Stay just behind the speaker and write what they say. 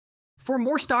For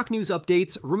more stock news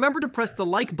updates, remember to press the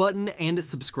like button and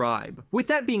subscribe. With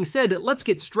that being said, let's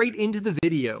get straight into the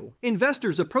video.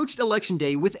 Investors approached election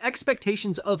day with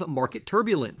expectations of market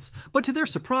turbulence, but to their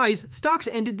surprise, stocks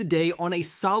ended the day on a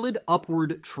solid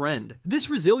upward trend. This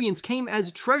resilience came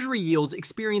as Treasury yields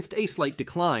experienced a slight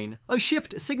decline, a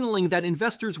shift signaling that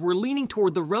investors were leaning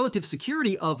toward the relative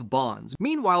security of bonds.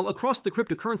 Meanwhile, across the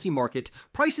cryptocurrency market,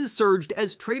 prices surged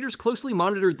as traders closely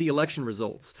monitored the election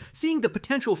results, seeing the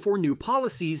potential for new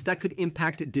policies that could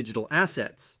impact digital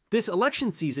assets. This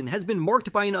election season has been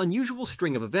marked by an unusual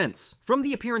string of events, from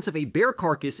the appearance of a bear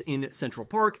carcass in Central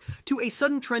Park to a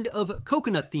sudden trend of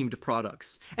coconut-themed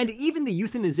products, and even the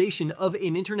euthanization of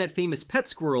an internet-famous pet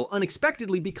squirrel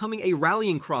unexpectedly becoming a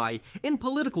rallying cry in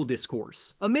political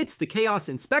discourse. Amidst the chaos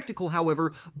and spectacle,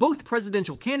 however, both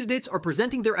presidential candidates are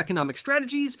presenting their economic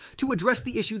strategies to address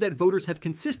the issue that voters have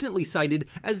consistently cited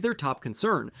as their top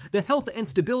concern: the health and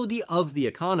stability of the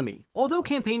economy. Although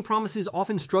campaign promises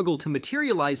often struggle to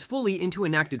materialize fully into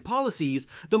enacted policies,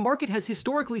 the market has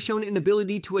historically shown an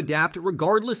ability to adapt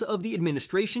regardless of the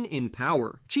administration in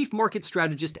power. Chief market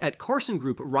strategist at Carson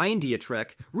Group, Ryan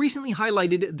Dietrich, recently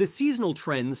highlighted the seasonal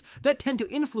trends that tend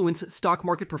to influence stock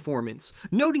market performance,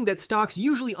 noting that stocks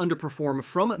usually underperform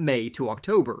from May to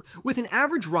October, with an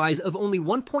average rise of only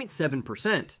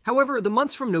 1.7%. However, the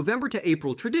months from November to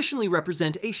April traditionally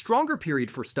represent a stronger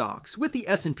period for stocks, with the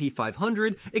S&P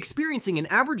 500 experiencing an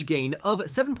average gain of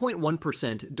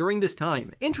 7.1% during this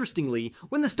time. Interestingly,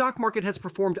 when the stock market has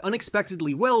performed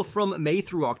unexpectedly well from May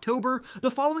through October, the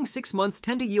following 6 months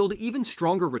tend to yield even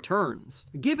stronger returns.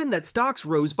 Given that stocks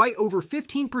rose by over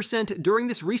 15% during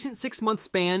this recent 6-month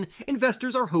span,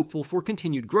 investors are hopeful for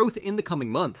continued growth in the coming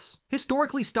months.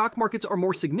 Historically, stock markets are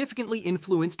more significantly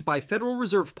influenced by Federal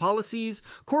Reserve policies,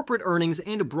 corporate earnings,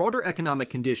 and broader economic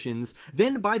conditions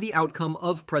than by the outcome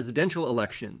of presidential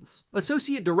elections.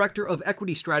 Associate Director of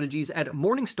Equity Strategies at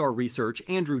Morningstar Research,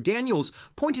 Andrew Daniels,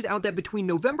 pointed out that between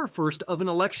November 1st of an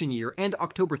election year and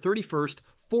October 31st,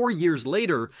 4 years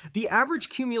later, the average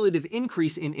cumulative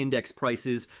increase in index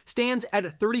prices stands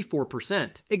at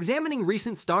 34%. Examining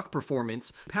recent stock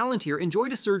performance, Palantir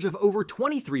enjoyed a surge of over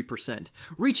 23%,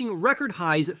 reaching record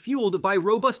highs fueled by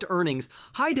robust earnings,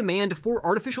 high demand for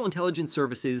artificial intelligence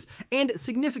services, and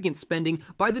significant spending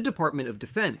by the Department of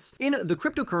Defense. In the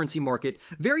cryptocurrency market,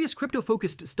 various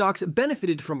crypto-focused stocks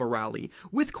benefited from a rally,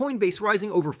 with Coinbase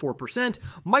rising over 4%,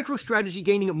 MicroStrategy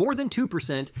gaining more than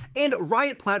 2%, and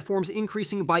Riot Platforms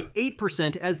increasing by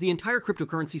 8% as the entire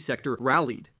cryptocurrency sector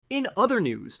rallied. In other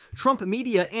news, Trump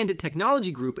Media and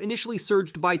Technology Group initially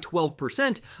surged by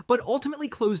 12%, but ultimately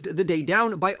closed the day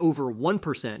down by over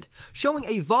 1%, showing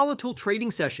a volatile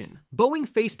trading session. Boeing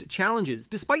faced challenges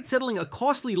despite settling a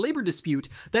costly labor dispute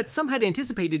that some had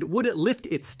anticipated would lift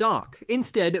its stock.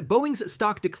 Instead, Boeing's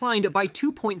stock declined by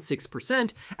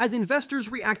 2.6% as investors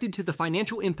reacted to the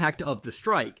financial impact of the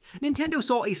strike. Nintendo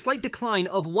saw a slight decline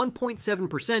of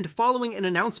 1.7% following an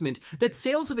announcement that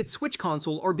sales of its Switch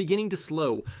console are beginning to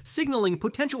slow, signaling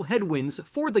potential headwinds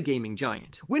for the gaming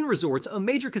giant. Wynn Resorts, a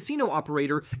major casino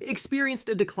operator, experienced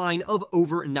a decline of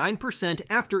over 9%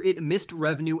 after it missed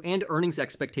revenue and earnings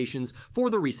expectations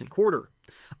for the recent quarter.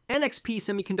 NXP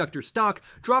Semiconductor stock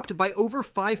dropped by over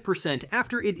 5%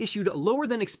 after it issued lower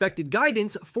than expected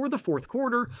guidance for the fourth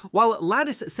quarter, while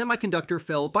Lattice Semiconductor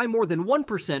fell by more than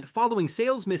 1% following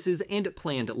sales misses and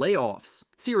planned layoffs.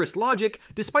 Cirrus Logic,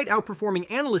 despite outperforming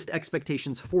analyst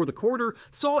expectations for the quarter,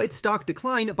 saw its stock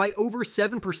decline by over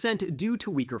 7% due to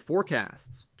weaker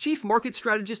forecasts. Chief market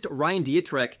strategist Ryan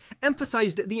Dietrich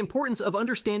emphasized the importance of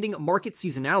understanding market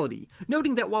seasonality,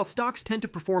 noting that while stocks tend to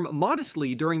perform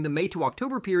modestly during the May to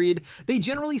October period, they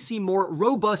generally see more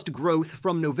robust growth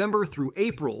from November through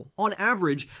April. On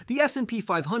average, the S&P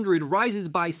 500 rises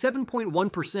by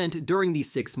 7.1% during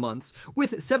these 6 months,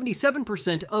 with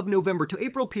 77% of November to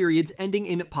April periods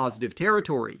ending in positive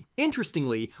territory.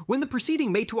 Interestingly, when the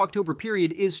preceding May to October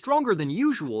period is stronger than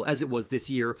usual, as it was this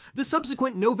year, the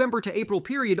subsequent November to April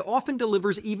period often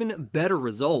delivers even better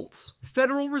results.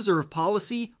 Federal Reserve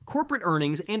policy, corporate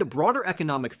earnings, and broader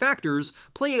economic factors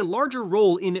play a larger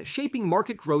role in shaping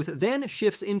market growth than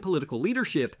shifts in political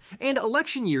leadership, and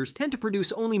election years tend to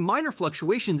produce only minor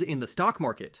fluctuations in the stock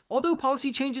market. Although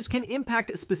policy changes can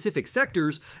impact specific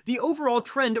sectors, the overall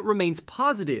trend remains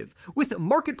positive, with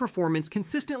market performance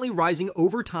consistently rising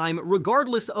over time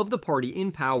regardless of the party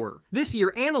in power. This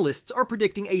year, analysts are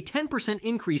predicting a 10%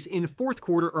 increase in fourth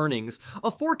quarter earnings, a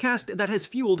forecast that has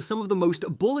fueled some of the most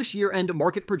bullish year-end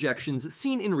market projections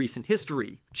seen in recent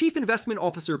history. Chief Investment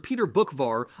Officer Peter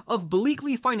Bookvar of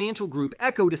Bleakley Financial group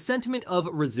echoed a sentiment of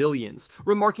resilience,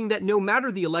 remarking that no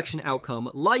matter the election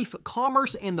outcome, life,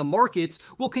 commerce, and the markets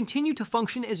will continue to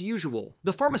function as usual.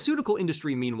 The pharmaceutical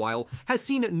industry, meanwhile, has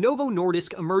seen Novo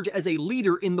Nordisk emerge as a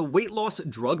leader in the weight loss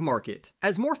drug market.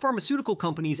 As more pharmaceutical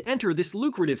companies enter this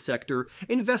lucrative sector,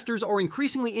 investors are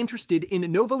increasingly interested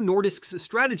in Novo Nordisk's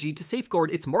strategy to safeguard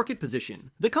its market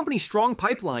position. The company's strong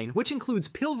pipeline, which includes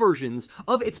pill versions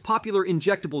of its popular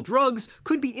injectable drugs,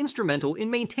 could be instrumental in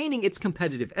maintaining its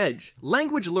competitive edge.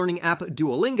 Language learning app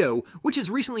Duolingo, which has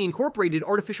recently incorporated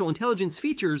artificial intelligence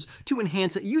features to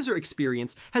enhance user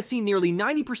experience, has seen nearly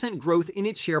 90% growth in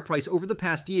its share price over the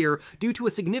past year due to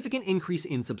a significant increase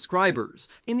in subscribers.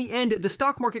 In the end, the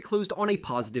stock market closed on a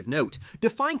positive note,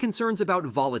 defying concerns about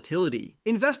volatility.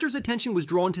 Investors' attention was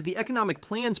drawn to the economic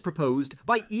plans proposed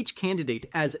by each candidate,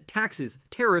 as taxes,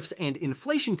 tariffs, and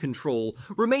inflation control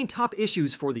remain top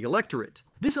issues for the electorate.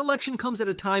 This election comes at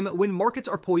a time when markets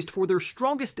are poised for their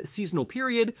strongest seasonal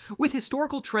period, with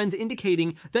historical trends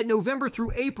indicating that November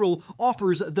through April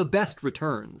offers the best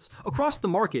returns. Across the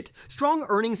market, strong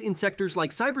earnings in sectors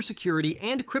like cybersecurity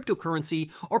and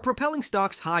cryptocurrency are propelling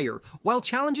stocks higher, while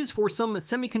challenges for some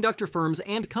semiconductor firms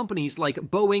and companies like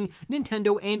Boeing,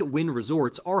 Nintendo, and Wynn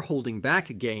Resorts are holding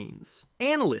back gains.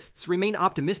 Analysts remain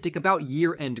optimistic about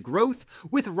year-end growth,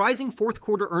 with rising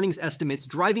fourth-quarter earnings estimates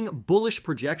driving bullish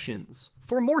projections.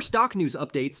 For more stock news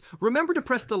updates, remember to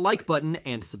press the like button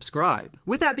and subscribe.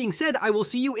 With that being said, I will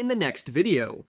see you in the next video.